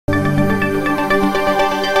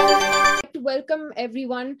welcome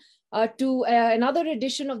everyone to another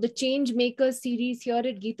edition of the Changemakers series here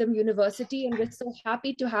at GITAM University. And we're so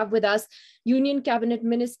happy to have with us Union Cabinet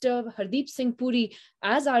Minister Hardeep Singh Puri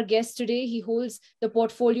as our guest today. He holds the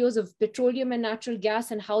portfolios of petroleum and natural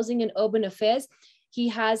gas and housing and urban affairs. He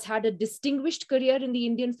has had a distinguished career in the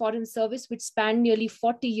Indian Foreign Service, which spanned nearly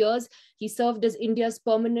 40 years. He served as India's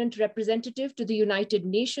permanent representative to the United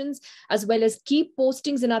Nations, as well as key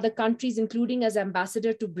postings in other countries, including as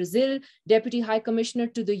ambassador to Brazil, deputy high commissioner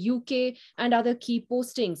to the UK, and other key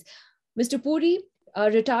postings. Mr. Puri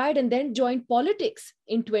retired and then joined politics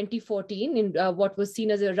in 2014 in what was seen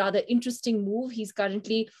as a rather interesting move. He's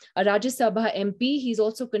currently a Rajya Sabha MP. He's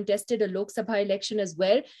also contested a Lok Sabha election as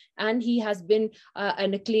well. And he has been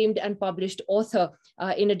an acclaimed and published author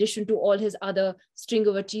in addition to all his other string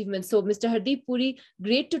of achievements. So Mr. Hardeep Puri,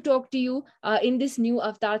 great to talk to you in this new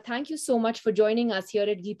avatar. Thank you so much for joining us here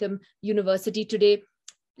at GITAM University today.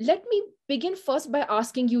 Let me begin first by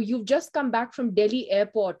asking you, you've just come back from Delhi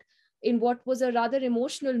airport in what was a rather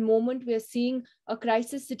emotional moment. We're seeing a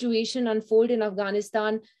crisis situation unfold in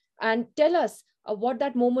Afghanistan. And tell us what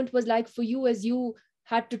that moment was like for you as you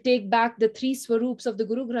had to take back the three Swarups of the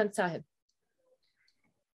Guru Granth Sahib.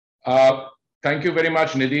 Thank you very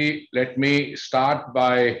much, Nidhi. Let me start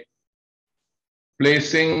by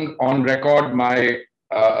placing on record my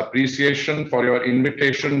appreciation for your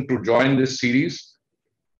invitation to join this series.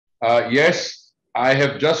 Yes, I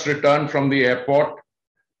have just returned from the airport.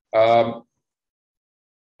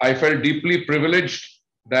 I felt deeply privileged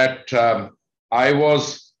that I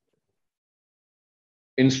was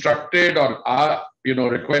instructed or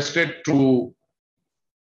requested to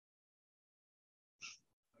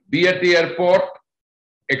be at the airport,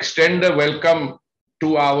 extend a welcome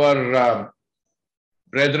to our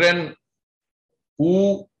brethren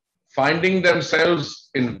who, finding themselves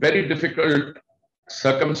in very difficult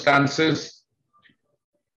circumstances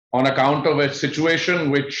on account of a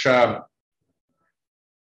situation which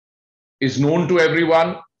is known to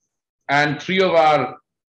everyone, and three of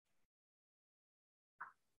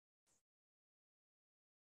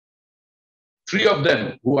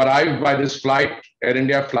them who arrived by this flight, Air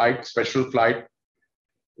India flight, special flight,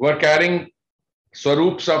 were carrying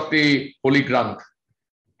Swarups of the Holy Granth.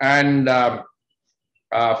 And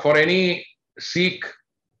for any Sikh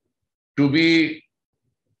to be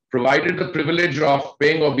provided the privilege of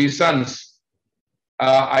paying obeisance,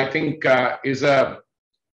 I think is an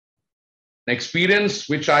experience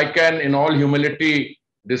which I can, in all humility,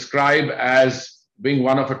 describe as being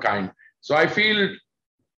one of a kind. So I feel,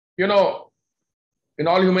 in all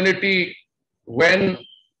humility, when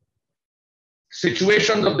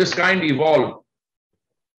situations of this kind evolve,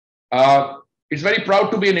 it's very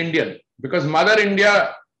proud to be an Indian, because Mother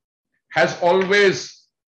India has always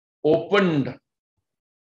opened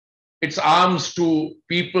its arms to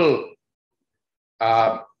people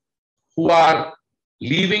who are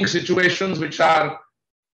leaving situations which are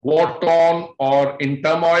war-torn or in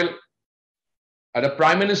turmoil. The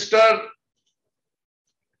Prime Minister,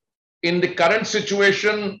 in the current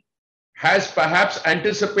situation, has perhaps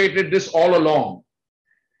anticipated this all along.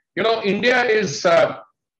 India is,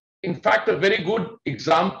 in fact, a very good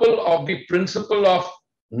example of the principle of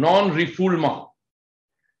non-refoulement.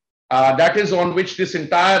 That is on which this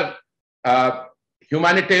entire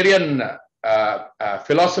humanitarian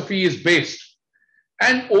philosophy is based.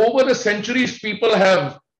 And over the centuries, people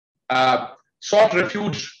have sought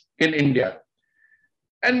refuge in India.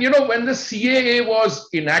 And when the CAA was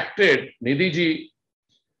enacted, Nidhi ji,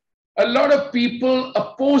 a lot of people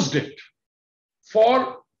opposed it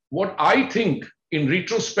for what I think, in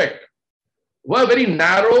retrospect, were very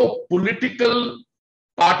narrow political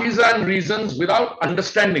partisan reasons without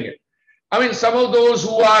understanding it. I mean, some of those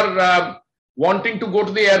who are wanting to go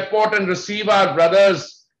to the airport and receive our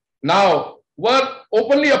brothers now were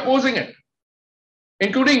openly opposing it,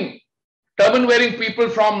 including turban-wearing people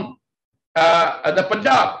from the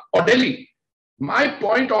Punjab or Delhi. My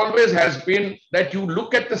point always has been that you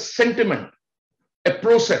look at the sentiment, a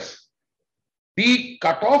process. The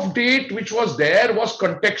cutoff date which was there was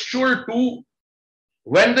contextual to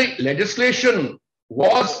when the legislation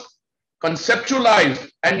was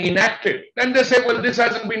conceptualized and enacted. Then they say, well, this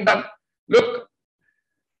hasn't been done. Look,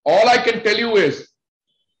 all I can tell you is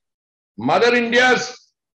Mother India's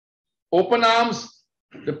open arms,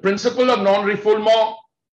 the principle of non-refoulement,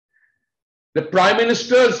 the Prime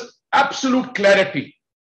Minister's absolute clarity.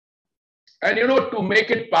 And to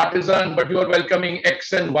make it partisan, but you are welcoming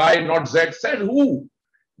X and Y, not Z. Said who?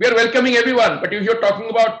 We are welcoming everyone. But if you're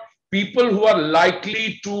talking about people who are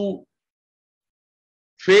likely to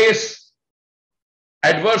face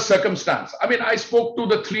adverse circumstance. I mean, I spoke to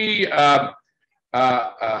the three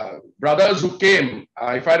brothers who came,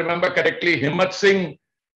 if I remember correctly, Himmat Singh,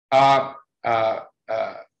 Kalraj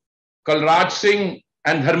Singh,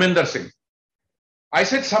 and Dharminder Singh. I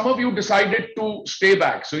said, some of you decided to stay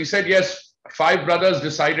back. So he said, yes, 5 brothers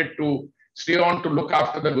decided to stay on to look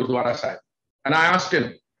after the Gurdwara Sahib. And I asked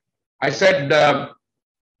him, I said, and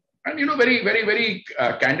very, very, very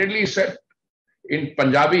candidly, he said in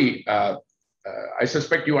Punjabi, I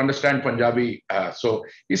suspect you understand Punjabi. So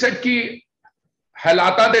he said, ki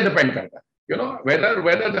halata de depend karta,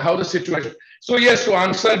 whether how the situation. So yes, to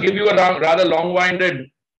answer, give you a rather long-winded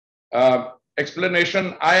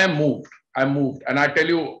explanation, I am moved. I'm moved. And I tell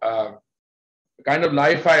you, the kind of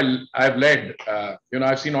life I've led,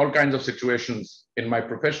 I've seen all kinds of situations in my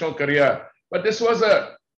professional career, but this was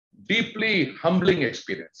a deeply humbling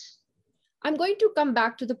experience. I'm going to come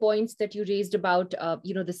back to the points that you raised about, the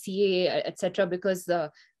CAA, etc., because the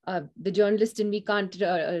journalist in me can't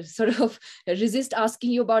sort of resist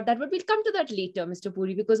asking you about that. But we'll come to that later, Mr.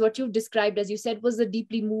 Puri, because what you've described, as you said, was a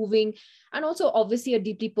deeply moving and also obviously a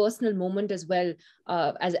deeply personal moment as well,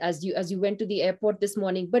 as you went to the airport this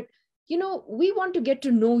morning. But, we want to get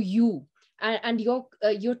to know you and your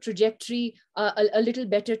trajectory a little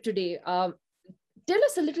better today. Tell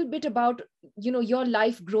us a little bit about, your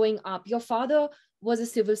life growing up. Your father was a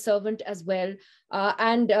civil servant as well,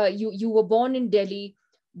 and you were born in Delhi.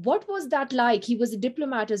 What was that like? He was a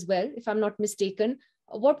diplomat as well, if I'm not mistaken.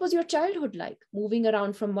 What was your childhood like, moving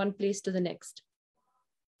around from one place to the next?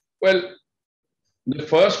 Well, the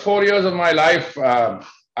first 4 years of my life,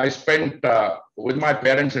 I spent with my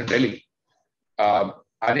parents in Delhi. I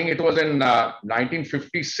think it was in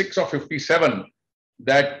 1956 or 57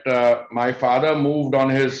 that my father moved on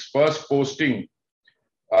his first posting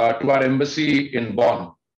to our embassy in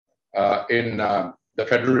Bonn, in the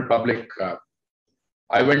Federal Republic.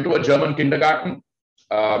 I went to a German kindergarten.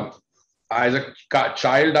 As a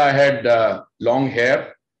child, I had long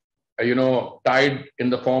hair, tied in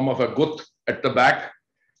the form of a gut at the back.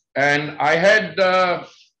 And I had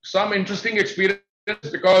some interesting experience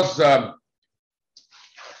because,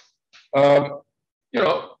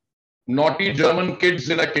 naughty German kids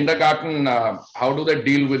in a kindergarten, how do they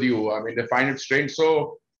deal with you? I mean, they find it strange.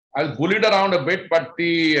 So I was bullied around a bit, but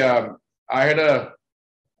I had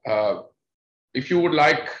if you would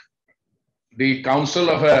like, the counsel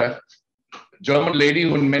of a German lady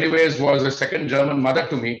who in many ways was a second German mother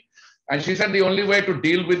to me. And she said the only way to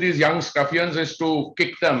deal with these young scruffians is to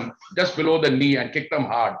kick them just below the knee and kick them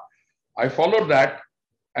hard. I followed that,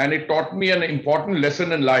 and it taught me an important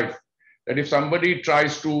lesson in life, that if somebody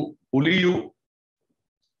tries to bully you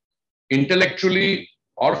intellectually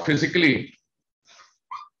or physically,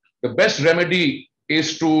 the best remedy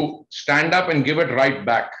is to stand up and give it right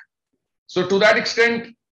back. So to that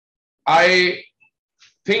extent, I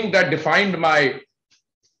think that defined my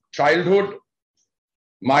childhood,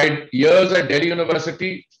 my years at Delhi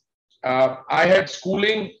University. I had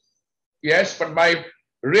schooling, yes, but my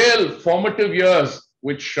real formative years,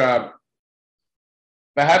 which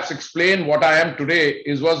perhaps explain what I am today,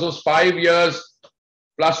 was those 5 years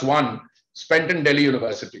plus 1 spent in Delhi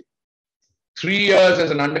University. 3 years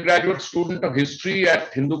as an undergraduate student of history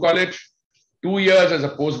at Hindu College, 2 years as a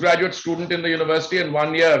postgraduate student in the university, and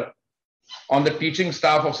 1 year on the teaching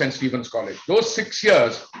staff of St. Stephen's College. Those 6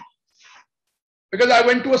 years, because I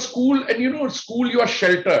went to a school, and school you are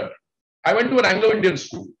sheltered. I went to an Anglo-Indian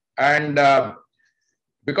school, and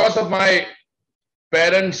because of my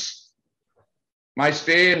parents, my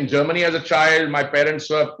stay in Germany as a child, my parents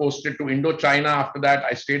were posted to Indochina. After that,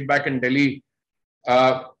 I stayed back in Delhi.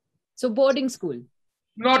 So boarding school?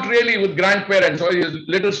 Not really, with grandparents, or a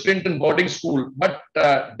little stint in boarding school, but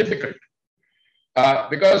difficult.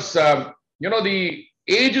 Because, the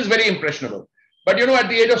age is very impressionable. But, at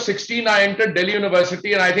the age of 16, I entered Delhi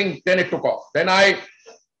University, and I think then it took off. Then I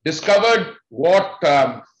discovered what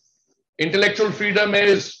intellectual freedom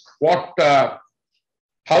is,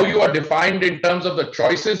 how you are defined in terms of the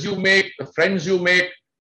choices you make, the friends you make.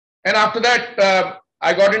 And after that,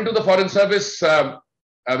 I got into the Foreign Service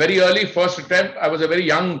a very early, first attempt. I was a very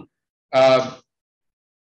young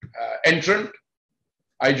entrant.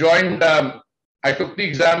 I joined, I took the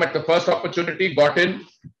exam at the first opportunity, got in.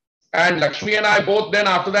 And Lakshmi and I both then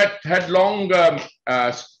after that had long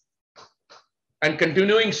and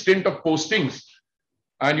continuing stint of postings.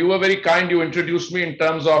 And you were very kind. You introduced me in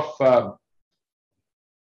terms of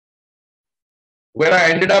where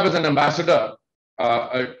I ended up as an ambassador,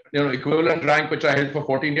 equivalent rank which I held for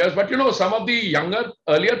 14 years. But some of the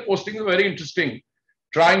earlier postings were very interesting,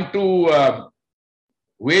 trying to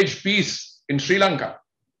wage peace in Sri Lanka.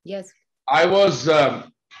 Yes. I was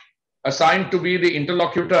assigned to be the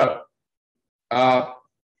interlocutor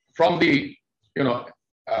from the,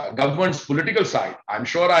 government's political side. I'm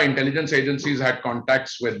sure our intelligence agencies had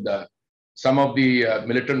contacts with some of the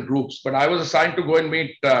militant groups, but I was assigned to go and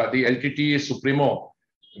meet the LTTE Supremo,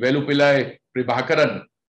 Velupillai Prabhakaran,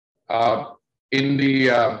 in the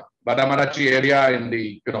Badamarachi area in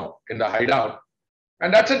the hideout.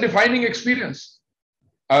 And that's a defining experience.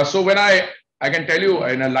 So when I can tell you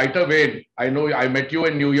in a lighter vein, I know I met you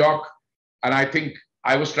in New York, and I think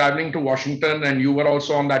I was traveling to Washington and you were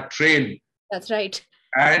also on that train. That's right.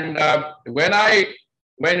 And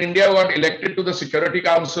when India got elected to the Security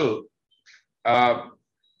Council,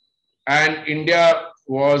 and India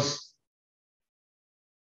was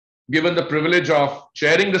given the privilege of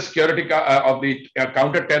chairing the security of the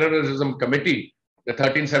counter-terrorism committee, the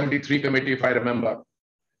 1373 committee, if I remember.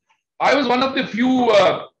 I was one of the few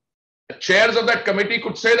chairs of that committee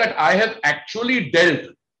could say that I have actually dealt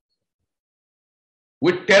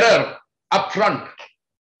with terror up front.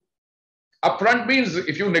 Up front means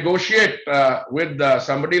if you negotiate with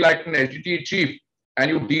somebody like an LTTE chief and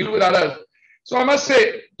you deal with others. So I must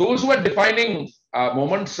say, those were defining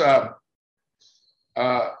moments. The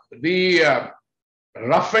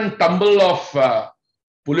rough and tumble of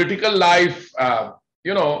political life,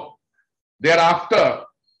 thereafter,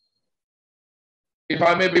 if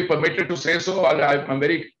I may be permitted to say so, I'm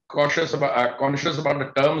very conscious about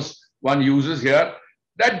the terms one uses here,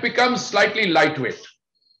 that becomes slightly lightweight.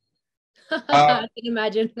 I can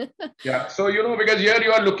imagine. Yeah, so, because here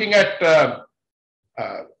you are looking at,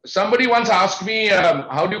 somebody once asked me,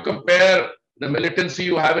 how do you compare the militancy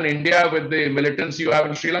you have in India with the militancy you have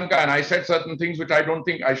in Sri Lanka? And I said certain things which I don't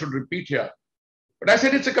think I should repeat here. But I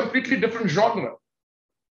said it's a completely different genre.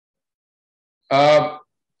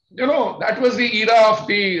 That was the era of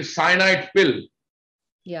the cyanide pill.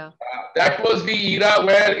 Yeah. That was the era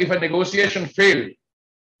where if a negotiation failed,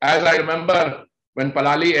 as I remember when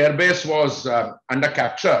Palali Air Base was under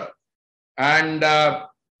capture, and the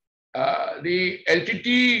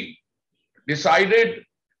LTT decided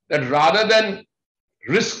that rather than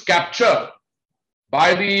risk capture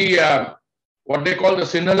by the what they call the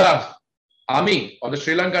Sinhala army or the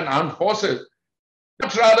Sri Lankan armed forces,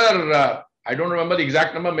 much rather, I don't remember the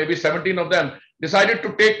exact number, maybe 17 of them decided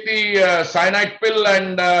to take the cyanide pill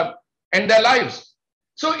and end their lives.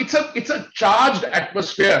 So it's a charged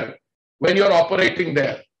atmosphere when you're operating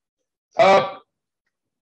there.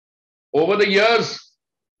 Over the years,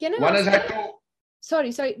 one has had to.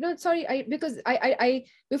 Sorry. No, sorry. Because I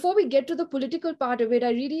before we get to the political part of it,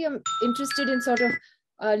 I really am interested in sort of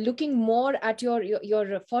looking more at your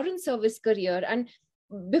foreign service career. And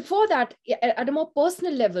before that, at a more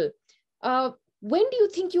personal level, when do you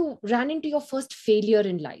think you ran into your first failure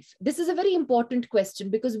in life? This is a very important question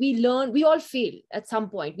because we all fail at some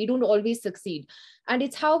point. We don't always succeed. And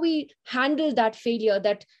it's how we handle that failure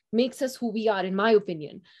that makes us who we are, in my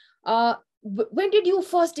opinion. When did you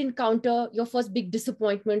first encounter your first big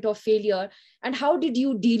disappointment or failure, and how did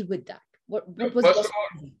you deal with that? What was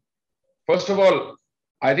First of all,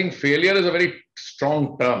 I think failure is a very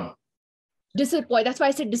strong term. Disappoint. That's why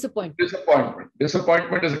I said disappointment.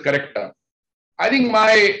 Disappointment is a correct term. I think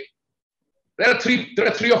there are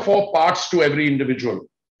three or four parts to every individual.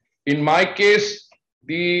 In my case,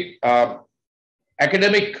 the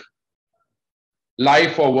academic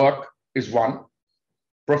life or work is one.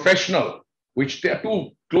 Professional, which they are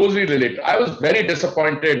two closely related. I was very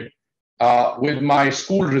disappointed with my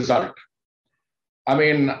school result. I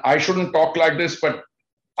mean, I shouldn't talk like this, but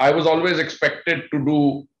I was always expected to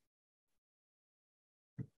do,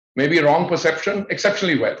 maybe wrong perception,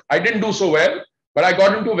 exceptionally well. I didn't do so well, but I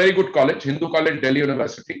got into a very good college, Hindu College, Delhi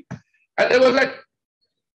University. And there was that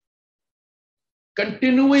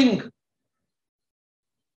continuing,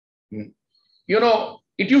 it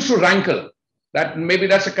used to rankle. That maybe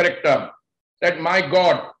that's a correct term, that my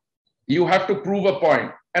God, you have to prove a point.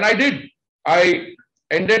 And I did. I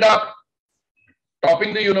ended up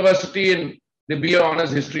topping the university in the BA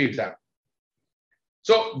Honours History exam.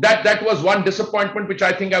 So that was one disappointment which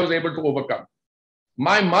I think I was able to overcome.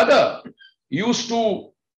 My mother used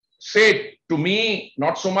to say to me,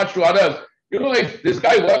 not so much to others, if this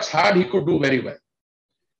guy works hard, he could do very well.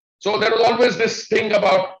 So there was always this thing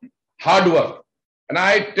about hard work. And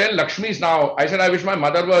I tell Lakshmis now, I said, I wish my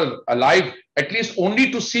mother was alive, at least only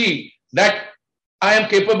to see that I am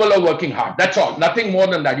capable of working hard. That's all. Nothing more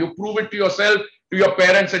than that. You prove it to yourself, to your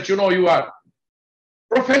parents that you are.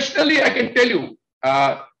 Professionally, I can tell you,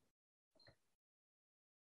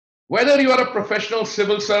 whether you are a professional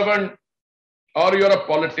civil servant or you're a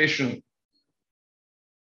politician,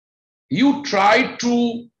 you try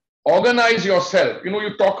to organize yourself.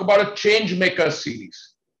 You talk about a Changemakers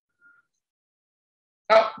series.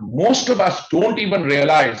 Now, most of us don't even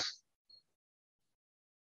realize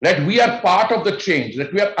that we are part of the change,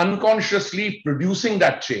 that we are unconsciously producing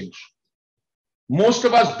that change. Most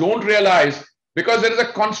of us don't realize because there is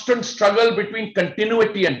a constant struggle between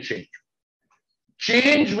continuity and change.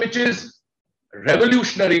 Change, which is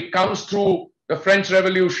revolutionary, comes through the French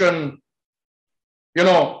Revolution,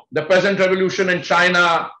 the present revolution in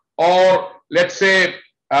China, or let's say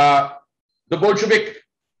the Bolshevik.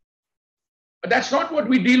 But that's not what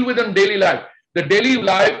we deal with in daily life. The daily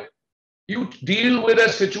life, you deal with a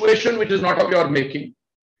situation which is not of your making.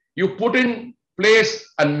 You put in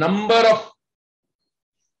place a number of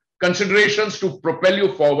considerations to propel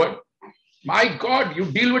you forward. My God, you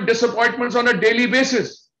deal with disappointments on a daily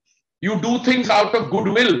basis. You do things out of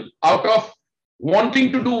goodwill, out of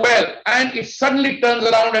wanting to do well, and it suddenly turns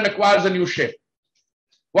around and acquires a new shape.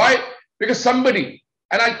 Why? Because somebody,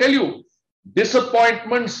 and I tell you,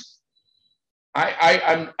 disappointments,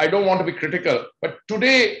 I don't want to be critical, but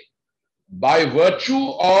today, by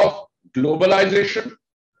virtue of globalization,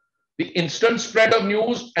 the instant spread of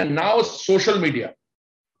news, and now social media,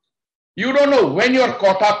 you don't know when you're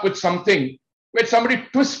caught up with something where somebody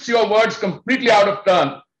twists your words completely out of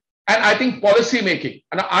turn. And I think policy making,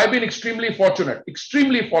 and I've been extremely fortunate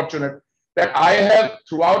that I have,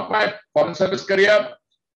 throughout my foreign service career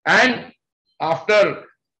and after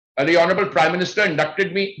the Honorable Prime Minister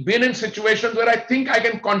inducted me, been in situations where I think I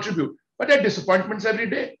can contribute. But there are disappointments every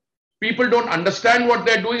day. People don't understand what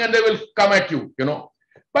they're doing and they will come at you,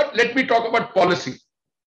 But let me talk about policy.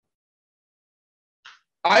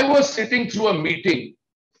 I was sitting through a meeting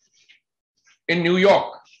in New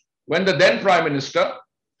York when the then Prime Minister,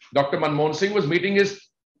 Dr. Manmohan Singh, was meeting his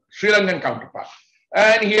Sri Lankan counterpart.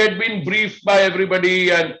 And he had been briefed by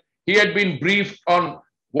everybody, and he had been briefed on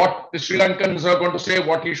what the Sri Lankans are going to say,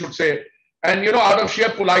 what he should say. And, out of sheer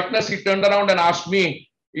politeness, he turned around and asked me,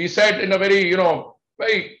 he said in a very,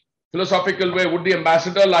 very philosophical way, would the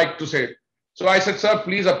ambassador like to say it? So I said, sir,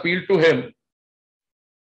 please appeal to him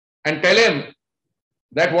and tell him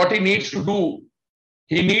that what he needs to do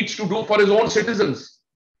for his own citizens.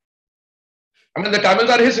 I mean, the Tamils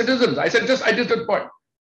are his citizens. I just did the point.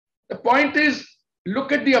 The point is,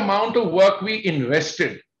 look at the amount of work we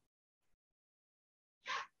invested.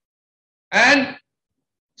 And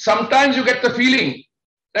sometimes you get the feeling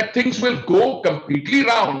that things will go completely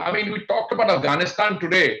wrong. I mean, we talked about Afghanistan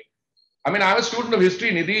today. I mean, I'm a student of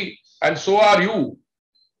history, Nidhi, and so are you.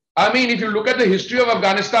 I mean, if you look at the history of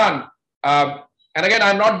Afghanistan, and again,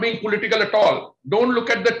 I'm not being political at all. Don't look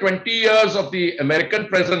at the 20 years of the American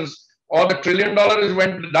presence or the $1 trillion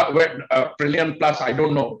trillion plus, I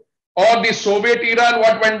don't know, or the Soviet era and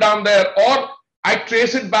what went down there, or I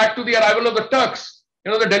trace it back to the arrival of the Turks,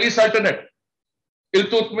 the Delhi Sultanate,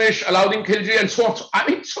 Iltutmish, Alauddin Khilji, and so on. I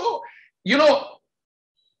mean,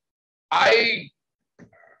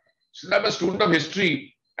 since I'm a student of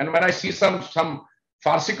history, and when I see some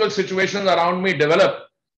farcical situations around me develop,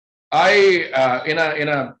 I in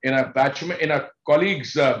a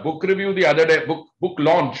colleague's book review the other day, book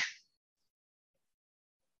launch,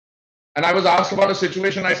 and I was asked about a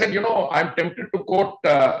situation. I said, I'm tempted to quote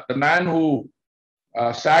the man who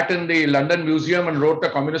sat in the London Museum and wrote the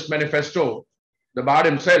Communist Manifesto, the bard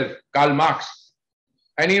himself, Karl Marx,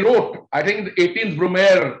 and he wrote, I think, the 18th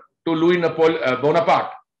Brumaire to Louis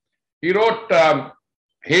Bonaparte. He wrote,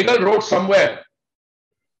 Hegel wrote somewhere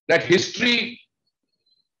that history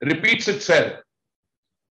repeats itself.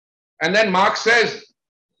 And then Marx says,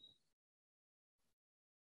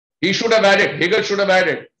 Hegel should have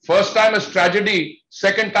added, first time as tragedy,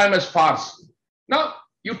 second time as farce. Now,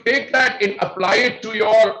 you take that and apply it to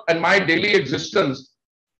your and my daily existence.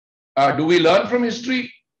 Do we learn from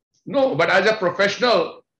history? No, but as a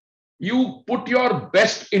professional, you put your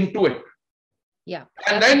best into it. Yeah.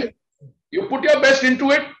 And then you put your best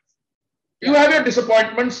into it. You have your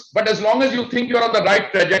disappointments, but as long as you think you're on the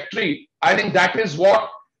right trajectory, I think that is what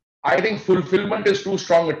I think fulfillment is too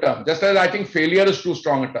strong a term, just as I think failure is too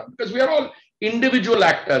strong a term, because we are all individual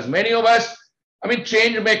actors. Many of us, I mean,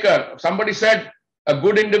 change maker. Somebody said a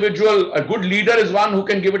good individual, a good leader is one who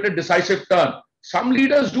can give it a decisive turn. Some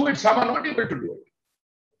leaders do it, some are not able to do it.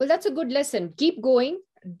 Well, that's a good lesson. Keep going.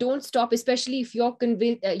 Don't stop, especially if you're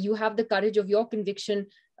convinced, you have the courage of your conviction.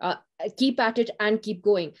 Keep at it and keep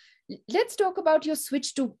going. Let's talk about your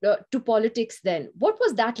switch to politics then. What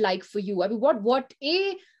was that like for you? I mean,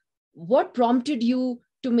 what prompted you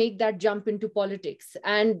to make that jump into politics,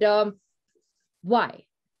 and why?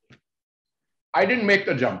 I didn't make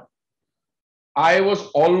the jump. I was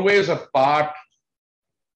always a part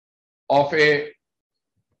of a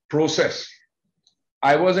process.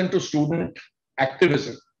 I was into student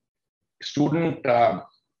activism. student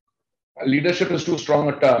leadership is too strong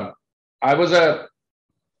a term. I was a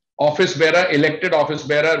office bearer, elected office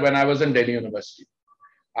bearer when I was in Delhi University.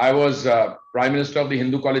 I was Prime Minister of the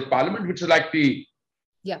Hindu College Parliament, which is like the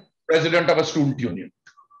president of a student union.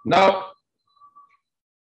 Now,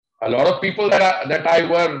 a lot of people that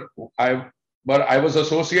I was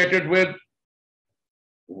associated with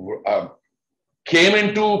came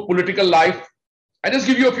into political life. I just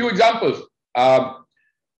give you a few examples.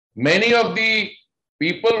 Many of the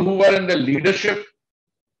people who were in the leadership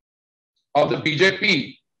of the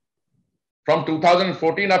BJP from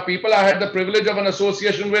 2014 are people I had the privilege of an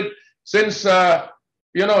association with since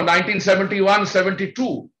 1971,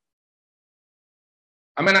 72.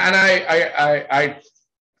 I mean, and I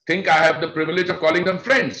think I have the privilege of calling them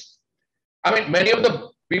friends. I mean, many of the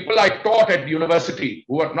people I taught at university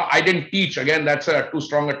who are I didn't teach, again, that's too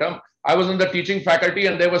strong a term. I was in the teaching faculty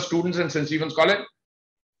and there were students in St. Stephen's College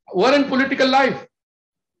who were in political life.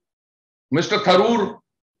 Mr. Tharoor,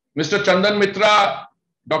 Mr. Chandan Mitra,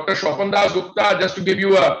 Dr. Shopan Das Gupta, just to give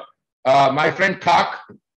you my friend Thak,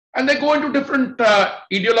 and they go into different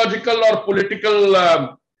ideological or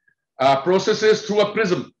political processes through a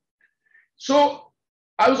prism. So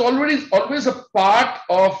I was always a part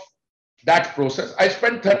of that process. I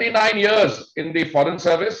spent 39 years in the Foreign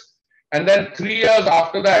Service, and then 3 years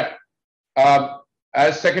after that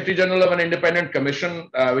as Secretary General of an independent commission,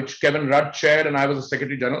 which Kevin Rudd chaired, and I was the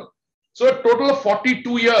Secretary General. So a total of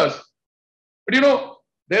 42 years. But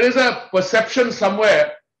there is a perception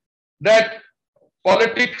somewhere that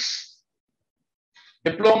politics,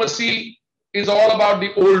 diplomacy is all about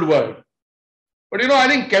the old world. But I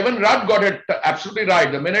think Kevin Rudd got it absolutely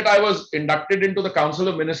right. The minute I was inducted into the Council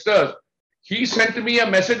of Ministers, he sent me a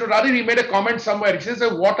message, or rather he made a comment somewhere. He says,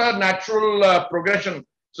 what a natural progression.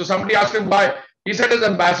 So somebody asked him why. He said, as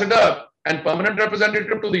ambassador and permanent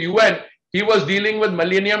representative to the UN, he was dealing with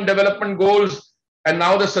Millennium Development Goals and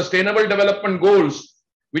now the Sustainable Development Goals,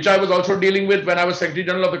 which I was also dealing with when I was Secretary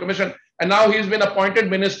General of the Commission. And now he's been appointed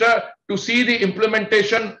minister to see the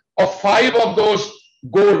implementation of 5 of those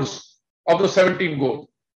goals, of the 17 goals,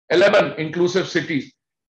 11 inclusive cities.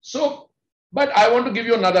 So, but I want to give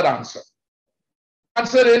you another answer.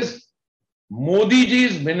 Answer is Modi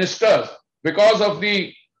ji's ministers, because of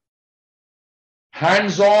the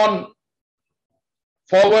hands-on,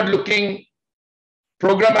 forward-looking,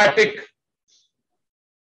 programmatic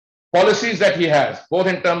policies that he has, both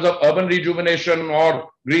in terms of urban rejuvenation or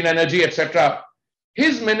green energy, etc.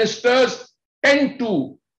 His ministers tend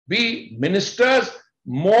to be ministers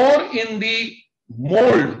more in the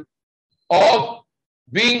mold of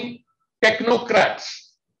being technocrats.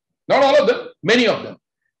 Not all of them, many of them.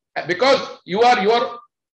 Because you are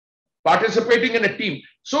participating in a team.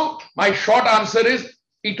 So my short answer is,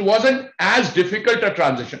 it wasn't as difficult a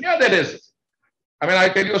transition. Yeah, there is. I mean, I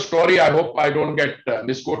tell you a story. I hope I don't get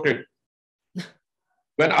misquoted.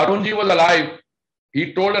 When Arunji was alive,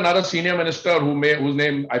 he told another senior minister whose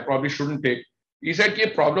name I probably shouldn't take. He said,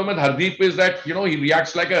 the problem with Hardeep is that, he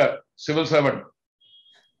reacts like a civil servant.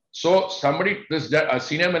 So a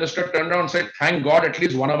senior minister turned around and said, thank God, at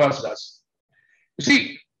least one of us does. You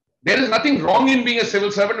see, there is nothing wrong in being a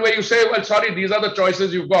civil servant where you say, well, sorry, these are the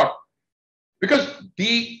choices you've got. Because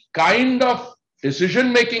the kind of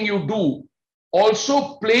decision-making you do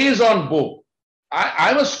also plays on both.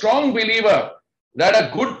 I'm a strong believer that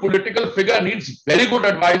a good political figure needs very good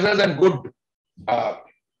advisors and good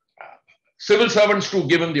civil servants to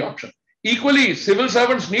give him the option. Equally, civil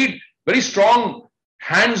servants need very strong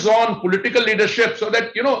hands-on political leadership so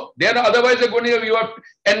that, otherwise you have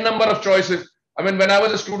n number of choices. I mean, when I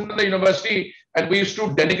was a student in the university and we used to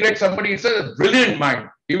denigrate somebody, it's a brilliant mind.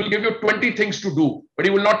 He will give you 20 things to do, but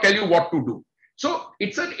he will not tell you what to do. So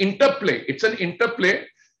it's an interplay. It's an interplay.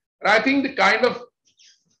 And I think the kind of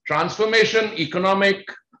transformation, economic,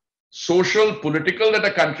 social, political that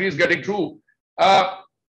a country is getting through,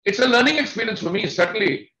 it's a learning experience for me,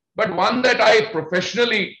 certainly, but one that I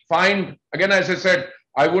professionally find, again, as I said,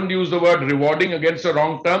 I wouldn't use the word rewarding against the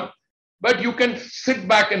wrong term, but you can sit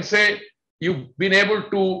back and say, you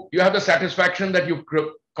have the satisfaction that you've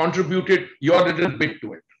contributed your little bit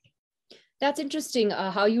to it. That's interesting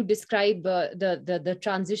how you describe the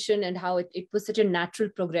transition and how it was such a natural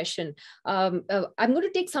progression. I'm going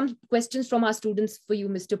to take some questions from our students for you,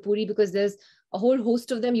 Mr. Puri, because there's a whole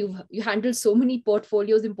host of them. You handle so many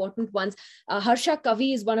portfolios, important ones. Harsha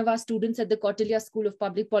Kavi is one of our students at the Kautilya School of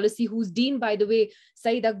Public Policy, whose dean, by the way,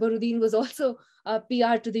 Saeed Akbaruddin, was also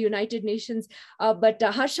PR to the United Nations. But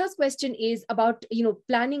Harsha's question is about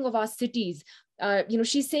planning of our cities.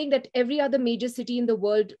 she's saying that every other major city in the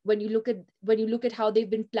world, when you look at how they've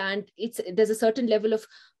been planned, there's a certain level of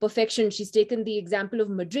perfection. She's taken the example of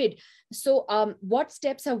Madrid. So what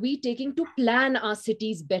steps are we taking to plan our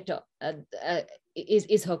cities better?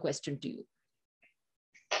 Is her question to you.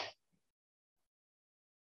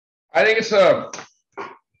 I think it's a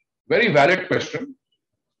very valid question,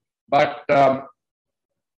 but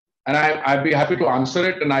and I'd be happy to answer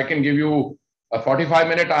it, and I can give you a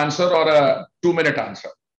 45-minute answer or a 2-minute answer.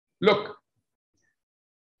 Look,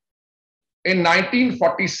 in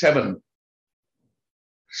 1947,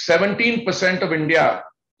 17% of India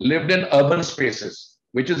lived in urban spaces,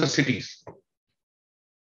 which is the cities.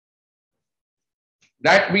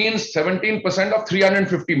 That means 17% of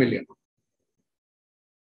 350 million.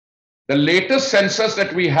 The latest census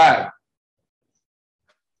that we have,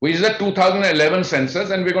 which is the 2011 census,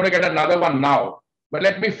 and we're going to get another one now. But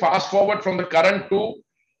let me fast forward from the current to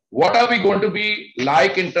what are we going to be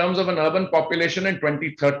like in terms of an urban population in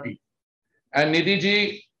 2030. And Nidhi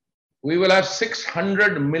ji, we will have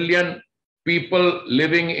 600 million people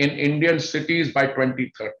living in Indian cities by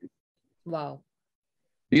 2030. Wow.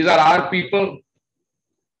 These are our people.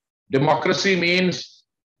 Democracy means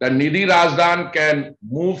that Nidhi Razdan can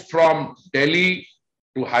move from Delhi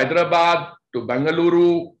to Hyderabad, to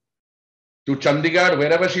Bengaluru, to Chandigarh,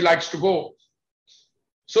 wherever she likes to go.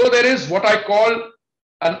 So there is what I call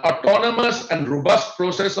an autonomous and robust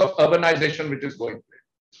process of urbanization which is going on.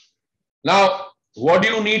 Now, what do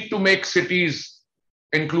you need to make cities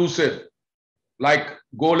inclusive, like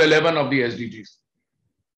goal 11 of the SDGs?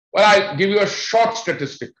 Well, I'll give you a short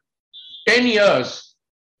statistic. 10 years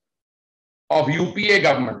of UPA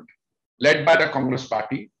government led by the Congress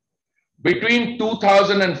party, between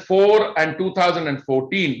 2004 and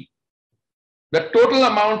 2014, the total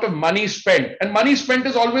amount of money spent, and money spent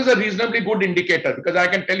is always a reasonably good indicator because I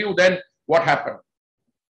can tell you then what happened.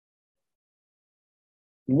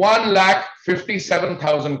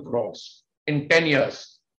 1,57,000 crores in 10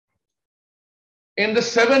 years. In the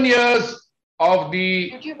 7 years of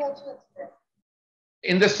the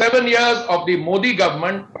Modi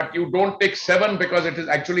government, but you don't take 7 because it is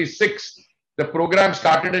actually 6. The program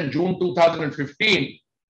started in June 2015.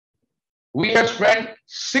 We have spent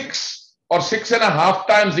 6 or 6.5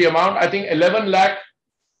 times the amount, I think 11 lakh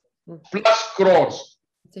plus crores.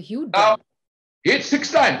 It's a huge now, it's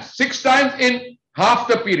 6 times in half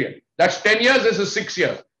the period. That's 10 years, this is 6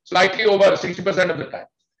 years, slightly over 60% of the time.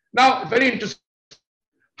 Now, very interesting.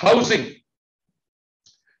 Housing.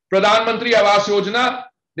 Pradhan Mantri Awas Yojana,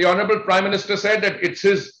 the Honorable Prime Minister said that it's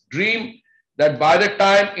his dream that by the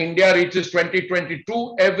time India reaches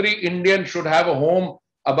 2022, every Indian should have a home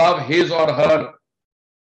above his or her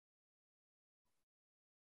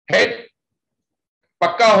head.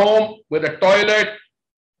 Pakka home with a toilet,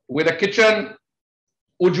 with a kitchen,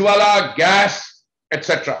 Ujwala, gas,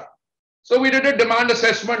 etc. So we did a demand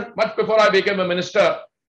assessment much before I became a minister,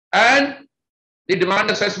 and the demand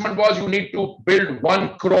assessment was you need to build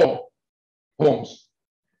 1 crore homes.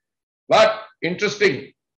 But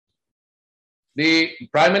interesting, the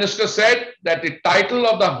Prime Minister said that the title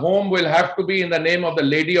of the home will have to be in the name of the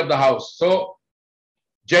lady of the house. So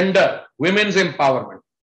gender, women's empowerment.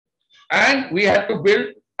 And we had to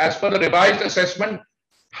build, as per the revised assessment,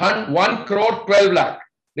 1 crore 12 lakh.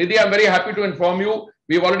 Nidhi, I'm very happy to inform you,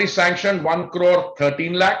 we've already sanctioned 1 crore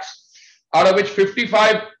 13 lakhs, out of which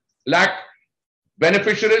 55 lakh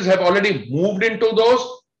beneficiaries have already moved into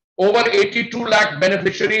those. Over 82 lakh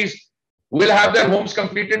beneficiaries will have their homes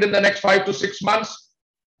completed in the next 5 to 6 months.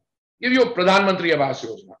 Give you a Pradhan Mantri Awas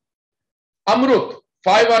Yojana. Amrut,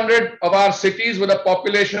 500 of our cities with a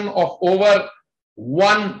population of over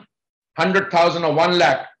 100,000 or 1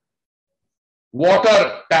 lakh.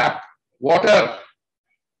 Water tap, water,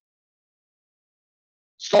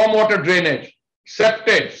 stormwater drainage,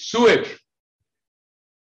 septic, sewage.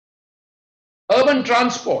 Urban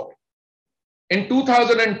transport. In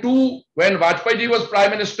 2002, when Vajpayee ji was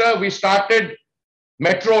Prime Minister, we started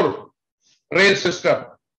metro rail system.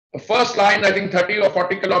 The first line, I think 30 or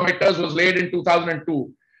 40 kilometers was laid in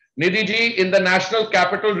 2002. Nidhi ji, in the national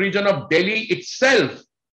capital region of Delhi itself,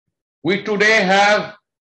 we today have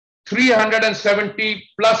 370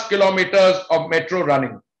 plus kilometers of metro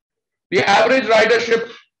running. The average ridership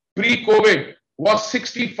pre-COVID was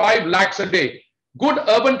 65 lakhs a day. Good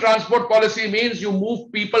urban transport policy means you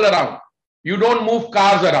move people around. You don't move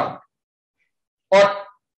cars around or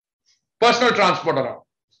personal transport around.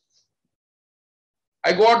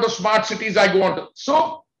 I go out to smart cities, I go on to...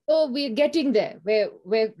 So we're getting there. We're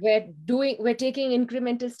taking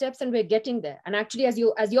incremental steps and we're getting there. And actually, as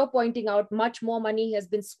you're pointing out, much more money has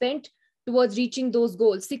been spent towards reaching those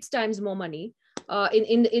goals, 6 times more money.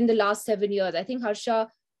 in the last 7 years. I think, Harsha,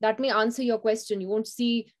 that may answer your question. You won't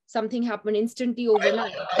see something happen instantly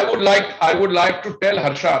overnight. I would like to tell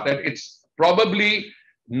Harsha that it's probably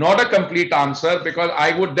not a complete answer, because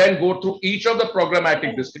I would then go through each of the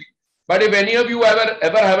programmatic districts. But if any of you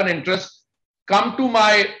ever have an interest, come to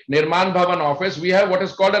my Nirman Bhavan office. We have what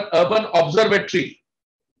is called an urban observatory,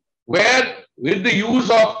 where with the use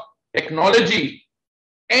of technology,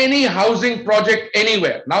 any housing project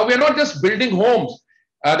anywhere. Now, we're not just building homes.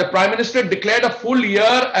 The Prime Minister declared a full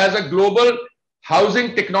year as a global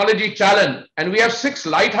housing technology challenge. And we have 6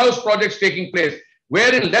 lighthouse projects taking place,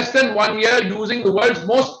 where in less than 1 year, using the world's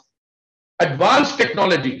most advanced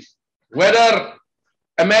technologies, whether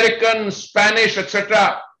American, Spanish,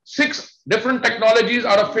 etc., 6 different technologies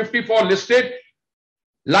out of 54 listed.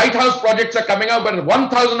 Lighthouse projects are coming out, where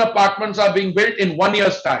 1,000 apartments are being built in 1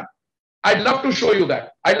 year's time. I'd love to show you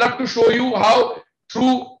that. I'd love to show you how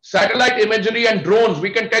through satellite imagery and drones,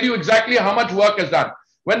 we can tell you exactly how much work is done.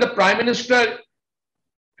 When the Prime Minister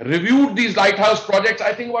reviewed these lighthouse projects,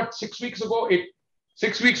 I think what, 6 weeks ago,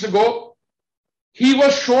 6 weeks ago, he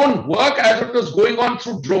was shown work as it was going on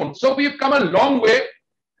through drones. So we've come a long way.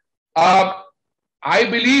 I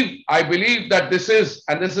believe that this is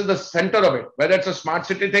the center of it, whether it's a smart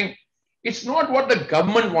city thing. It's not what the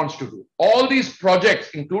government wants to do. All these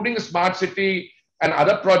projects, including the smart city and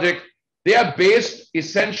other projects, they are based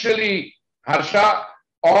essentially, Harsha,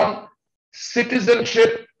 on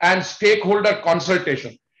citizenship and stakeholder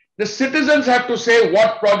consultation. The citizens have to say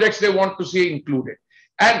what projects they want to see included.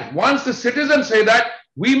 And once the citizens say that,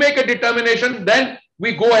 we make a determination, then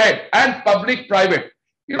we go ahead. And public-private.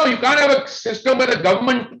 You know, you can't have a system where the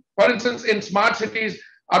government, for instance, in smart cities,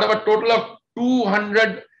 out of a total of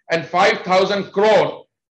 205,000 crore,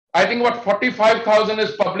 I think what 45,000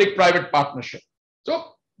 is public-private partnership.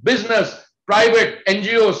 So business, private,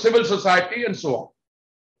 NGOs, civil society, and so on.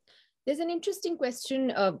 There's an interesting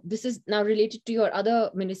question. This is now related to your other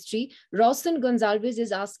ministry. Rawson Gonzalez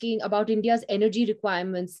is asking about India's energy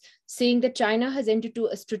requirements, saying that China has entered into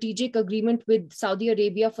a strategic agreement with Saudi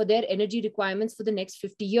Arabia for their energy requirements for the next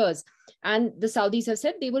 50 years. And the Saudis have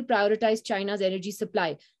said they will prioritize China's energy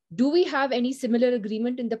supply. Do we have any similar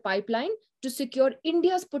agreement in the pipeline to secure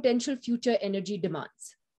India's potential future energy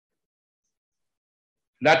demands?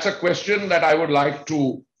 That's a question that I would like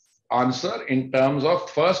to answer in terms of,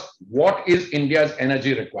 first, what is India's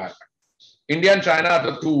energy requirement? India and China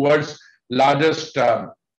are the 2 world's largest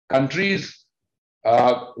countries.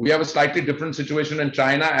 We have a slightly different situation in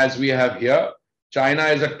China as we have here. China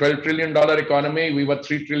is a $12 trillion economy. We were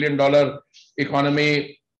 $3 trillion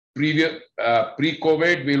economy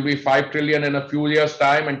pre-COVID. We'll be 5 trillion in a few years'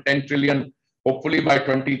 time and 10 trillion hopefully by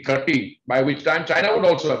 2030, by which time China would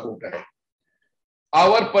also have moved ahead.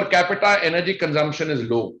 Our per capita energy consumption is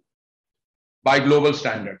low by global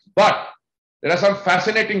standards. But there are some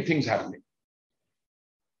fascinating things happening.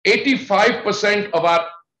 85% of our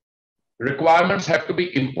requirements have to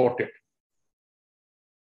be imported.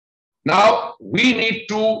 Now, we need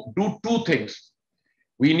to do 2 things.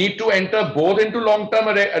 We need to enter both into long-term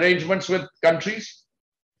arrangements with countries,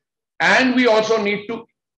 and we also need to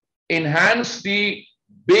enhance the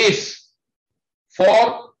base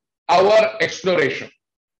for our exploration.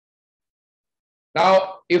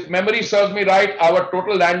 Now, if memory serves me right, our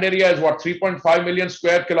total land area is what, 3.5 million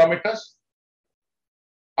square kilometers,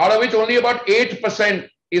 out of which only about 8%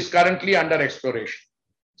 is currently under exploration.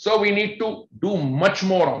 So we need to do much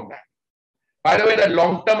more on that. By the way, that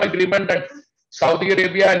long-term agreement that Saudi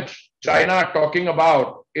Arabia and China are talking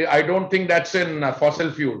about, I don't think that's in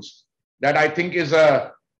fossil fuels. That I think is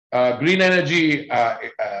a green energy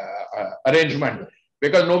arrangement,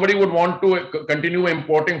 because nobody would want to continue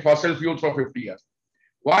importing fossil fuels for 50 years.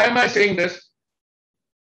 Why am I saying this?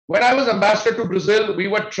 When I was ambassador to Brazil, we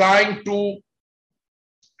were trying to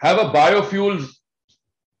have a biofuels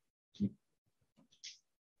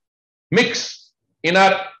mix in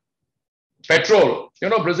our petrol. You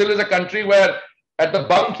know, Brazil is a country where at the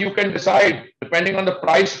bunk you can decide, depending on the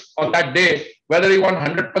price on that day, whether you want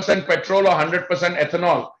 100% petrol or 100%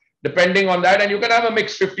 ethanol, depending on that. And you can have a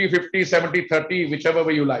mix 50-50, 70-30, whichever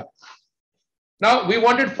way you like. Now, we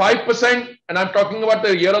wanted 5%, and I'm talking about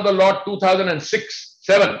the year of the Lord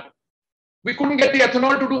 2006-7. We couldn't get the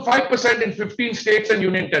ethanol to do 5% in 15 states and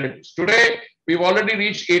union territories. Today, we've already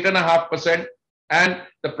reached 8.5%, and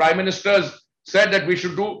the Prime Minister said that we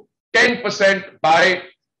should do 10% by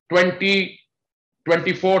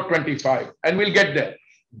 2024-25, and we'll get there.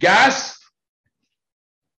 Gas,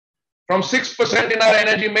 from 6% in our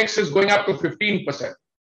energy mix, is going up to 15%.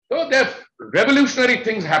 So there are revolutionary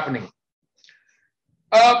things happening.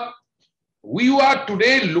 we are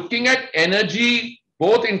today looking at energy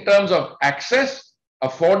both in terms of access,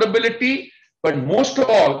 affordability, but most of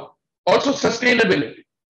all, also sustainability.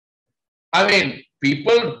 I mean,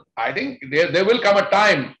 people, I think there will come a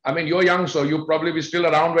time, I mean, you're young, so you'll probably be still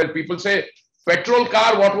around where people say, petrol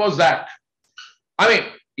car, what was that? I mean,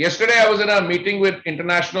 yesterday I was in a meeting with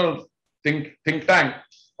international think tank,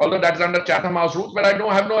 although that's under Chatham House rules, but I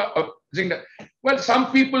don't have no thing that. Well,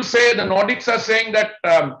 some people say, the Nordics are saying that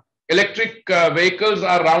electric vehicles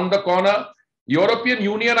are around the corner. European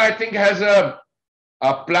Union, I think, has a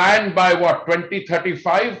plan by what,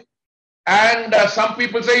 2035? And some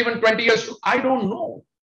people say even 20 years. I don't know.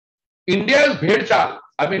 India is bhed chal.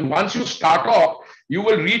 I mean, once you start off, you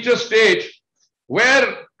will reach a stage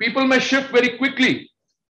where people may shift very quickly.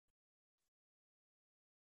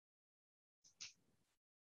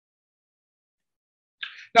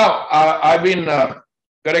 Now, I've been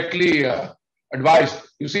correctly advised.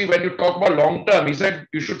 You see, when you talk about long term, he said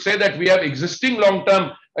you should say that we have existing long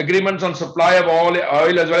term agreements on supply of oil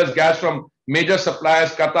as well as gas from major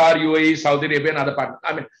suppliers, Qatar, UAE, Saudi Arabia, and other partners.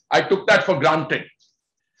 I mean, I took that for granted.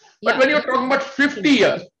 But when you're talking about 50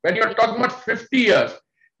 years,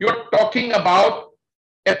 you're talking about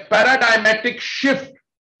a paradigmatic shift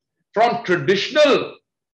from traditional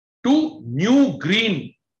to new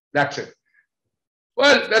green. That's it.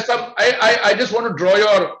 Well, there's some. I just want to draw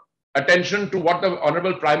your attention to what the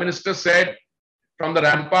Honorable Prime Minister said from the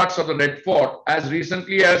ramparts of the Red Fort as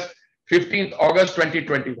recently as 15th August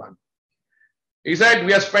 2021. He said,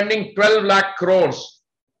 we are spending 12 lakh crores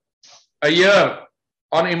a year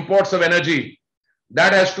on imports of energy.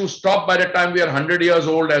 That has to stop by the time we are 100 years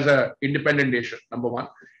old as an independent nation, number one.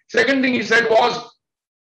 Second thing he said was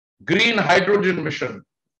green hydrogen mission.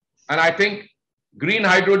 And I think green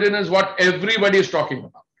hydrogen is what everybody is talking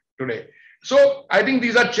about today. So I think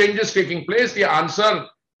these are changes taking place. The answer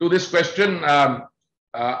to this question,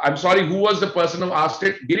 I'm sorry, who was the person who asked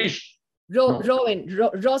it? Girish?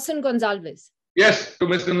 Rosen Gonzalez. Yes, to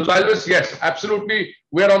Mr. Gonzalez, yes, absolutely.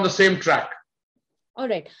 We're on the same track. All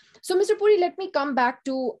right. So, Mr. Puri, let me come back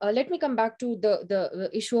to the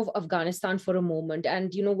issue of Afghanistan for a moment.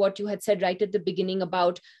 And you know what you had said right at the beginning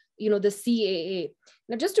about the CAA.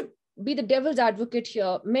 Now, just to be the devil's advocate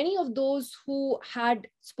here, many of those who had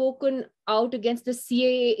spoken out against the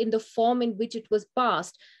CAA in the form in which it was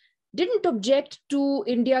passed didn't object to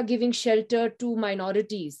India giving shelter to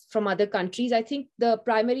minorities from other countries. I think the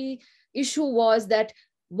primary issue was that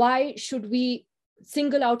why should we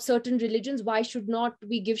single out certain religions? Why should not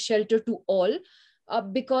we give shelter to all?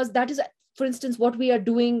 Because that is, for instance, what we are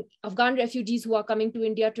doing. Afghan refugees who are coming to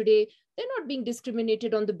India today, they're not being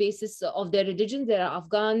discriminated on the basis of their religion. There are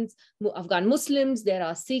Afghan Muslims, there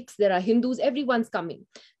are Sikhs, there are Hindus, everyone's coming.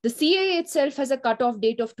 The CAA itself has a cutoff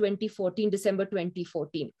date of December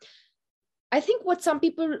 2014. I think what some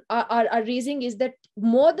people are raising is that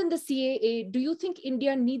more than the CAA, do you think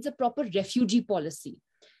India needs a proper refugee policy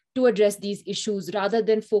to address these issues rather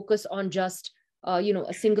than focus on just a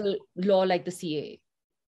single law like the CAA?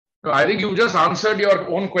 No, I think you just answered your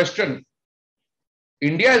own question.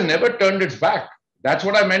 India has never turned its back. That's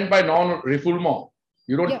what I meant by non-refoulement.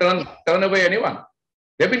 You don't turn away anyone.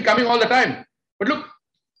 They've been coming all the time. But look,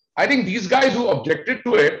 I think these guys who objected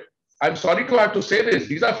to it, I'm sorry to have to say this,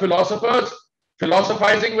 these are philosophers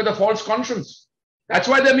philosophizing with a false conscience. That's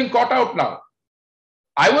why they're being caught out now.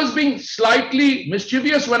 I was being slightly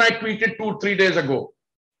mischievous when I tweeted 2-3 days ago.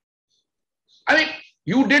 I mean,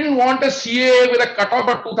 you didn't want a CAA with a cutoff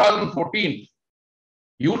of 2014.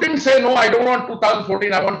 You didn't say, no, I don't want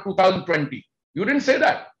 2014, I want 2020. You didn't say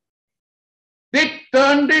that. They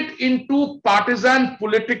turned it into partisan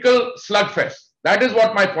political slugfest. That is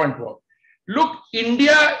what my point was. Look,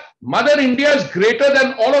 India, Mother India is greater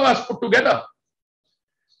than all of us put together.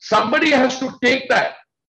 Somebody has to take that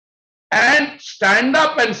and stand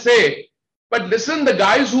up and say, but listen, the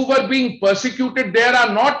guys who were being persecuted there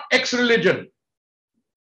are not ex-religion.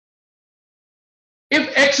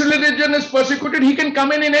 If ex-religion is persecuted, he can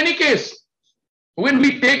come in any case. When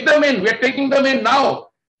we take them in, we're taking them in now.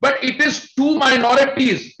 But it is two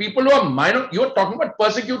minorities, people who are minor. You're talking about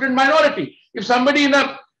persecuted minority. If somebody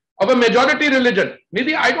of a majority religion,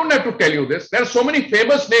 Nidhi, I don't have to tell you this. There are so many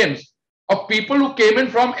famous names of people who came in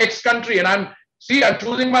from ex-country, and I'm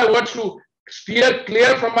choosing my words to steer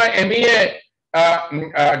clear from my MEA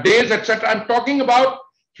days, etc. I'm talking about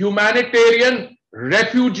humanitarian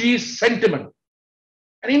refugee sentiment.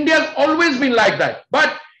 And India has always been like that.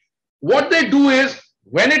 But what they do is,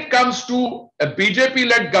 when it comes to a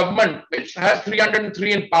BJP-led government, which has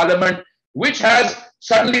 303 in parliament, which has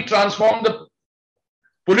suddenly transformed the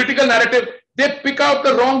political narrative, they pick out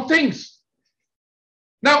the wrong things.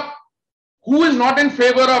 Now, Who is not in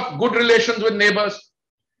favor of good relations with neighbors?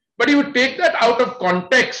 But you take that out of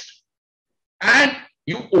context and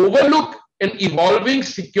you overlook an evolving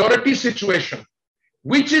security situation,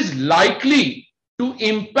 which is likely to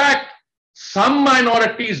impact some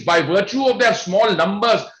minorities by virtue of their small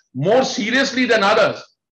numbers more seriously than others.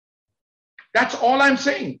 That's all I'm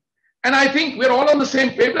saying. And I think we're all on the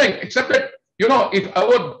same wavelength, except that, you know, if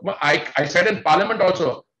I said in Parliament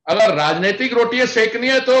also, agar rajnetik rotiye sekni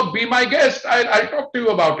hai, to be my guest. I'll talk to you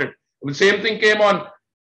about it. The same thing came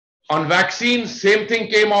on vaccines, same thing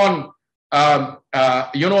came on,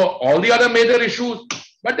 you know, all the other major issues,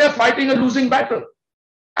 but they're fighting a losing battle.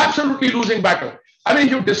 Absolutely losing battle. I mean,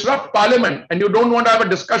 you disrupt Parliament and you don't want to have a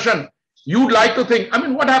discussion. You'd like to think, I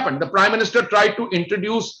mean, what happened? The Prime Minister tried to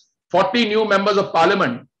introduce 40 new members of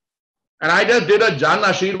Parliament. And I just did a Jan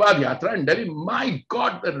Ashirwad Yatra in Delhi. My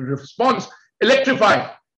God, the response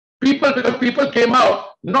electrified. Because people came out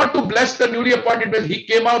not to bless the newly appointed minister. He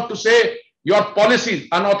came out to say your policies,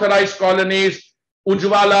 unauthorized colonies,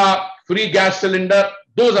 Ujwala, free gas cylinder,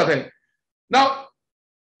 those are things. Now,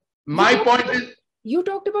 my point is, you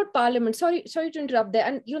talked about Parliament. Sorry to interrupt there.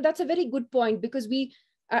 And, you know, that's a very good point, because we,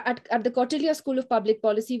 at the Kautilya School of Public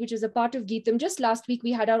Policy, which is a part of GITAM, just last week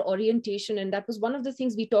we had our orientation, and that was one of the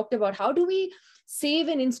things we talked about. How do we save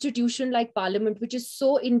an institution like Parliament, which is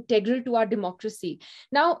so integral to our democracy?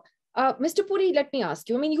 Now, Mr. Puri, let me ask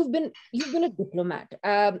you, I mean, you've been a diplomat.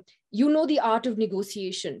 You know the art of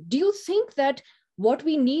negotiation. Do you think that what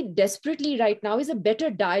we need desperately right now is a better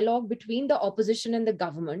dialogue between the opposition and the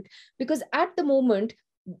government? Because at the moment,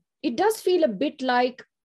 it does feel a bit like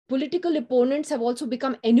political opponents have also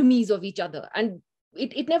become enemies of each other. And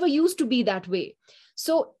it never used to be that way.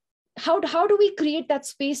 So how do we create that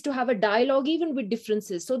space to have a dialogue, even with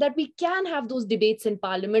differences, so that we can have those debates in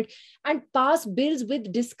Parliament and pass bills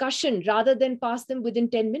with discussion rather than pass them within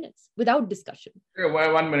 10 minutes without discussion? Yeah,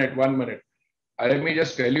 1 minute. Let me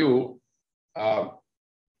just tell you,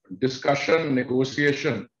 discussion,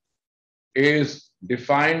 negotiation is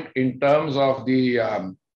defined in terms of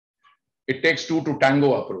the it takes two to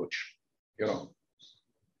tango approach. You know,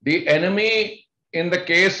 the enemy in the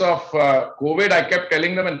case of COVID, I kept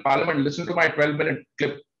telling them in Parliament, listen to my 12-minute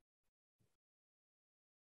clip.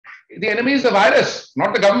 The enemy is the virus,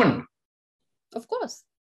 not the government. Of course.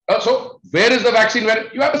 So where is the vaccine?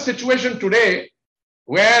 Where you have a situation today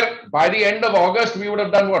where by the end of August, we would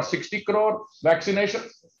have done what, 60 crore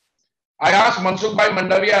vaccinations? I asked Mansukh Bhai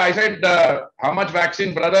Mandavia, I said, how much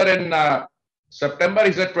vaccine, brother, in September?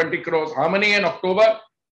 He said 20 crores. How many in October?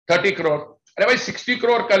 30 crore. Otherwise, 60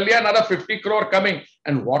 crore kar liya, another 50 crore coming.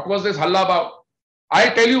 And what was this halla about? I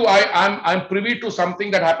tell you, I'm privy to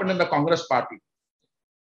something that happened in the Congress party.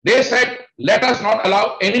 They said, let us not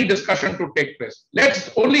allow any discussion to take place.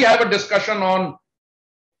 Let's only have a discussion on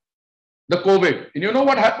the COVID. And you know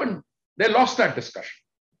what happened? They lost that discussion.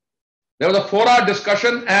 There was a 4-hour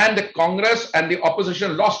discussion and the Congress and the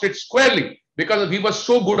opposition lost it squarely because we were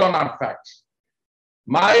so good on our facts.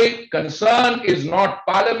 My concern is not,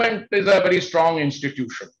 Parliament is a very strong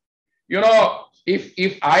institution. You know,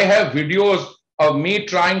 if I have videos of me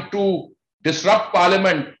trying to disrupt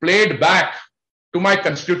Parliament played back to my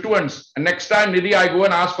constituents, and next time, Nidhi, I go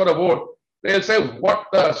and ask for a vote, they'll say, what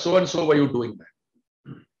the so-and-so were you doing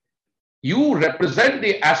there? You represent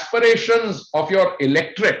the aspirations of your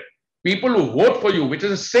electorate, people who vote for you, which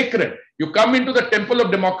is sacred. You come into the temple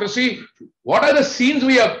of democracy. What are the scenes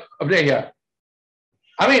we have here?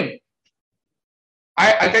 I mean,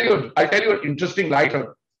 I'll tell you an interesting light.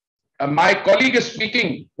 My colleague is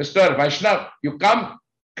speaking, Mr. Vaishnav. You come,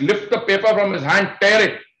 lift the paper from his hand, tear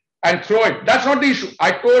it, and throw it. That's not the issue.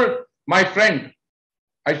 I told my friend,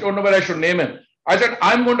 I don't know whether I should name him. I said,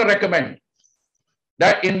 I'm going to recommend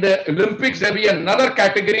that in the Olympics, there be another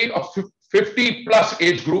category of 50 plus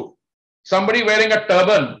age group, somebody wearing a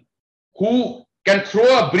turban who can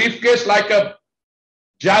throw a briefcase like a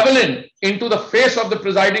javelin into the face of the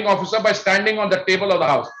presiding officer by standing on the table of the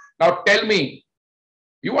house. Now tell me,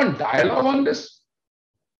 you want dialogue on this?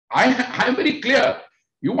 I'm very clear.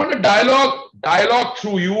 You want a dialogue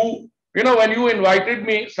through you. You know, when you invited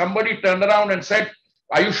me, somebody turned around and said,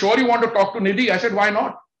 are you sure you want to talk to Nidhi? I said, why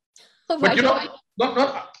not? But you know,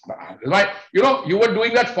 you know, you were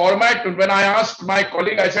doing that format. When I asked my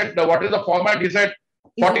colleague, I said, what is the format? He said,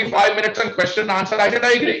 45 minutes and question answer. I said,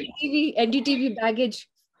 I agree. NDTV baggage.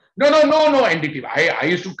 No, NDTV. I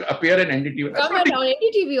used to appear in NDTV. Come on,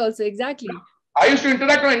 NDTV also, exactly. I used to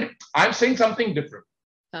interact on NDTV. I'm saying something different.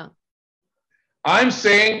 Huh. I'm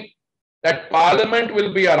saying that Parliament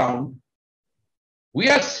will be around. We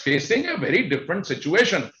are facing a very different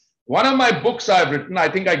situation. One of my books I've written, I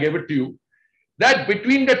think I gave it to you. that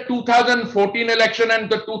between the 2014 election and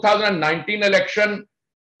the 2019 election,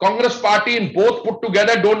 Congress party in both put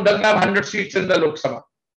together doesn't have 100 seats in the Lok Sabha.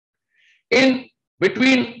 In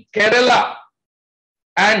between Kerala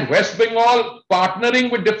and West Bengal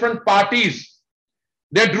partnering with different parties,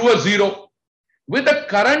 they drew a zero. With the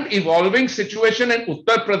current evolving situation in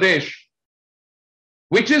Uttar Pradesh,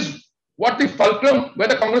 which is what the fulcrum where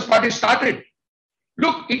the Congress party started.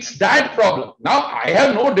 Look, it's that problem. Now, I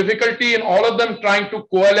have no difficulty in all of them trying to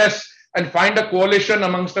coalesce and find a coalition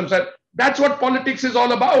amongst themselves. That's what politics is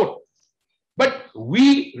all about. But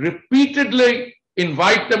we repeatedly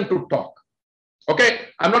invite them to talk. Okay,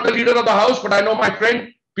 I'm not the leader of the house, but I know my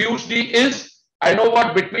friend Piyush D is. I know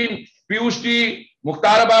what between Piyush D,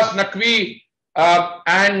 Mukhtar Abbas Naqvi,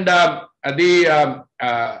 and the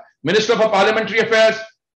Minister for Parliamentary Affairs,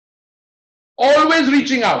 always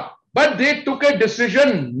reaching out. But they took a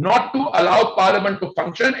decision not to allow Parliament to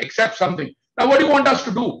function except something. Now, what do you want us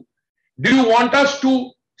to do? Do you want us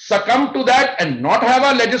to succumb to that and not have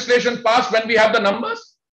our legislation passed when we have the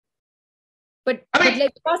numbers? But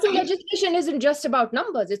passing legislation isn't just about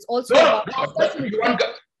numbers. It's also about parliamentary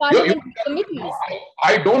committees.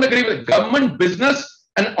 I don't agree with it. Government business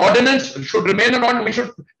and ordinance should remain an ordinance. We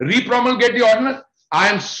should re-promulgate the ordinance. I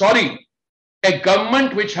am sorry. A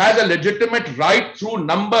government which has a legitimate right through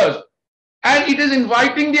numbers, and it is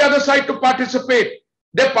inviting the other side to participate.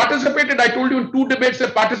 They participated. I told you in 2 debates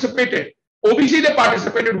they participated. OBC they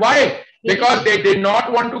participated. Why? Because they did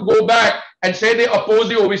not want to go back and say they oppose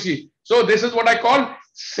the OBC. So this is what I call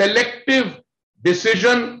selective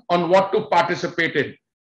decision on what to participate in.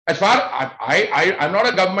 As far I'm not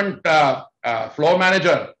a government floor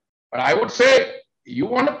manager, but I would say you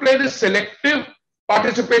want to play this selective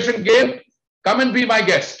participation game, come and be my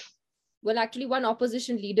guest. Well, actually, one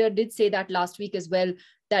opposition leader did say that last week as well,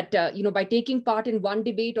 that, by taking part in one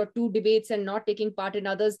debate or 2 debates and not taking part in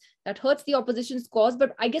others, that hurts the opposition's cause.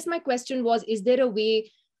 But I guess my question was, is there a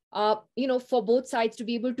way, for both sides to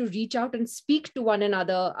be able to reach out and speak to one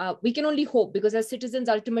another? We can only hope, because as citizens,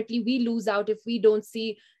 ultimately, we lose out if we don't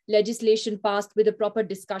see legislation passed with a proper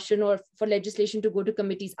discussion or for legislation to go to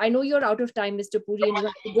committees. I know you're out of time, Mr. Puri, and you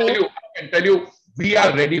have to go. I can tell you, we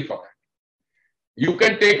are ready for that. You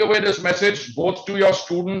can take away this message both to your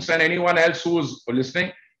students and anyone else who is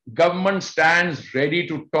listening. Government stands ready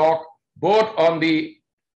to talk both on the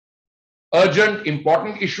urgent,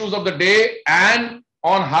 important issues of the day and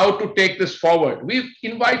on how to take this forward. We've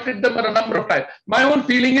invited them a number of times. My own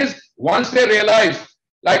feeling is once they realize,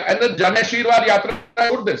 and the Jan Ashirwad Yatra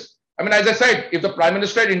showed this. I mean, as I said, if the Prime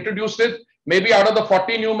Minister had introduced it, maybe out of the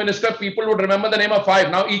 40 new ministers, people would remember the name of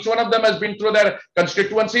 5. Now, each one of them has been through their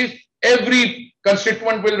constituencies. Every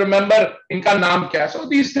constituent will remember inka naam kya. So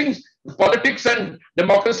these things, politics and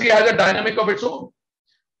democracy has a dynamic of its own.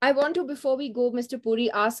 I want to, before we go, Mr. Puri,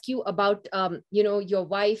 ask you about, your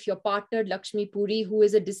wife, your partner, Lakshmi Puri, who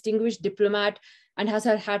is a distinguished diplomat and has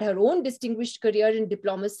had her own distinguished career in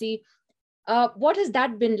diplomacy. What has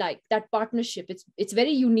that been like, that partnership? It's very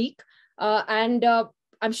unique. And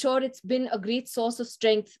I'm sure it's been a great source of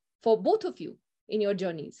strength for both of you in your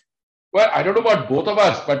journeys. Well, I don't know about both of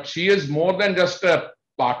us, but she is more than just a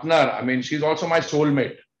partner. I mean, she's also my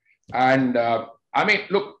soulmate. And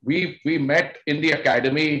look, we met in the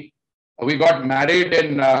academy. We got married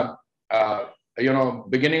in,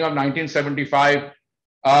 beginning of 1975.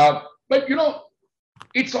 But,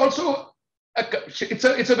 it's also,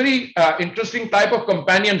 it's a very interesting type of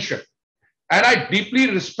companionship. And I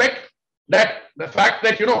deeply respect the fact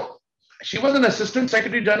that, she was an Assistant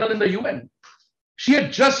Secretary General in the UN. She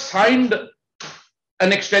had just signed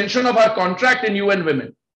an extension of her contract in UN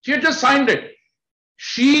Women. She had just signed it.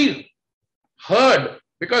 She heard,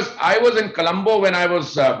 because I was in Colombo when I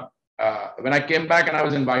came back and I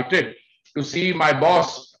was invited to see my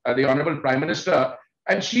boss, the Honorable Prime Minister,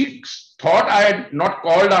 and she thought I had not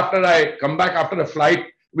called after I come back after a flight.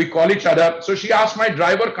 We call each other. So she asked my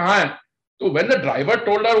driver, kahan hai? So when the driver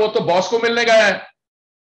told her, wo to boss ko milne gaya hai.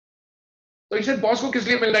 So he said, boss ko kis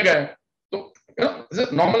liye milne gaya hai? So, this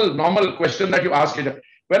is a normal question that you ask.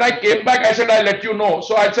 When I came back, I said, I'll let you know.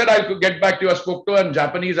 So I said, I'll get back to you. I spoke to her in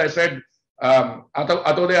Japanese. I said,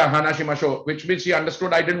 Atode ahana shimasho, which means she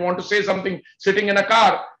understood I didn't want to say something sitting in a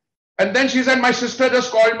car. And then she said, my sister just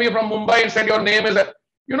called me from Mumbai and said, your name is,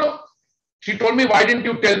 she told me, why didn't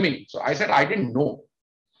you tell me? So I said, I didn't know.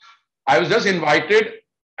 I was just invited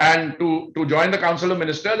and to join the Council of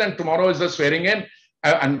Ministers, and tomorrow is the swearing in.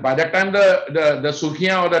 And by that time, the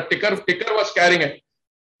Surkhiyan or the ticker was carrying it.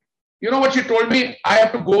 You know what she told me? I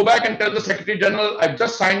have to go back and tell the Secretary General, I've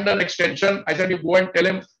just signed an extension. I said, you go and tell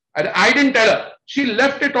him. And I didn't tell her. She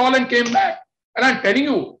left it all and came back. And I'm telling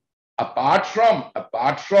you, apart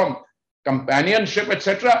from companionship,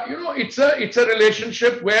 etc., it's a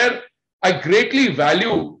relationship where I greatly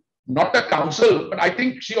value not a counsel, but I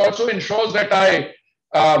think she also ensures that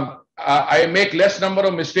I make less number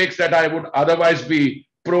of mistakes that I would otherwise be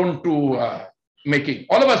prone to making.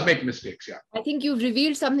 All of us make mistakes. Yeah. I think you've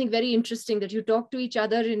revealed something very interesting, that you talk to each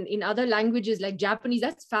other in other languages like Japanese.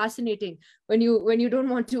 That's fascinating when you don't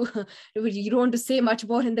want to you don't want to say much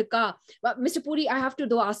more in the car. But Mr. Puri, I have to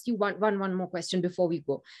though ask you one more question before we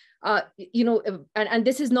go. And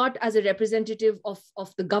this is not as a representative of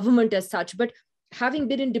the government as such, but having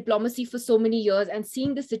been in diplomacy for so many years and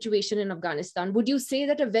seeing the situation in Afghanistan, would you say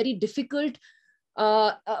that a very difficult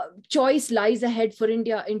choice lies ahead for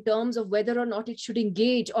India in terms of whether or not it should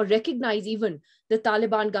engage or recognize even the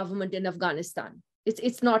Taliban government in Afghanistan?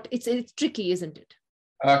 It's tricky, isn't it?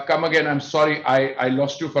 Come again. I'm sorry, I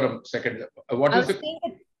lost you for a second.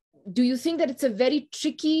 Do you think that it's a very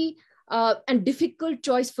tricky and difficult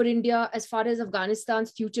choice for India as far as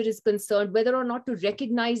Afghanistan's future is concerned, whether or not to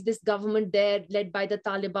recognize this government there led by the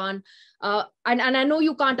Taliban? And I know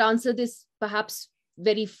you can't answer this perhaps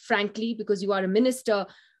very frankly because you are a minister,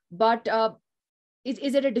 but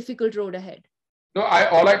is it a difficult road ahead? No,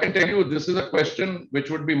 all I can tell you, this is a question which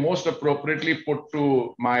would be most appropriately put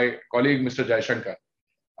to my colleague, Mr. Jaishankar.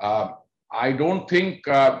 I don't think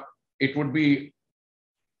it would be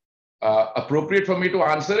appropriate for me to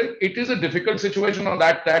answer it. It is a difficult situation on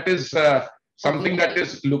that. That is something that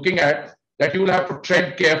is looking at, that you will have to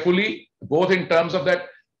tread carefully, both in terms of that.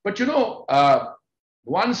 But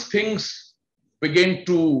once things begin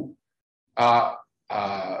to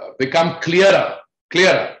become clearer.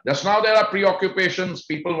 Just now there are preoccupations.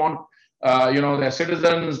 People want, their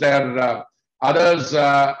citizens, their others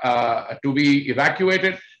to be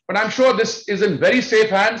evacuated. But I'm sure this is in very safe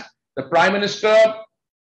hands. The Prime Minister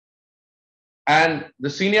and the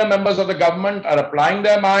senior members of the government are applying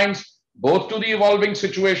their minds both to the evolving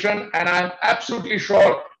situation. And I'm absolutely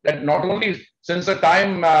sure that not only since the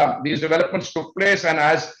time these developments took place and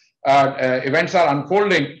as events are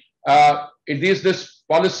unfolding, this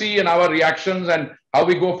policy and our reactions and how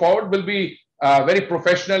we go forward will be very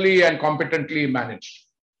professionally and competently managed.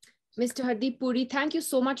 Mr. Hardeep Puri, thank you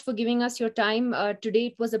so much for giving us your time today.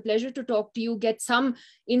 It was a pleasure to talk to you, get some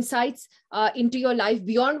insights into your life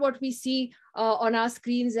beyond what we see on our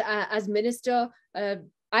screens as minister.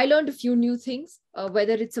 I learned a few new things,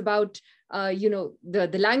 whether it's about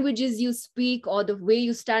the languages you speak or the way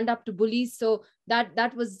you stand up to bullies. So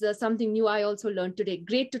that was something new I also learned today.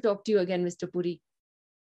 Great to talk to you again, Mr. Puri.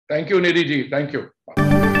 Thank you, Nidhi ji. Thank you.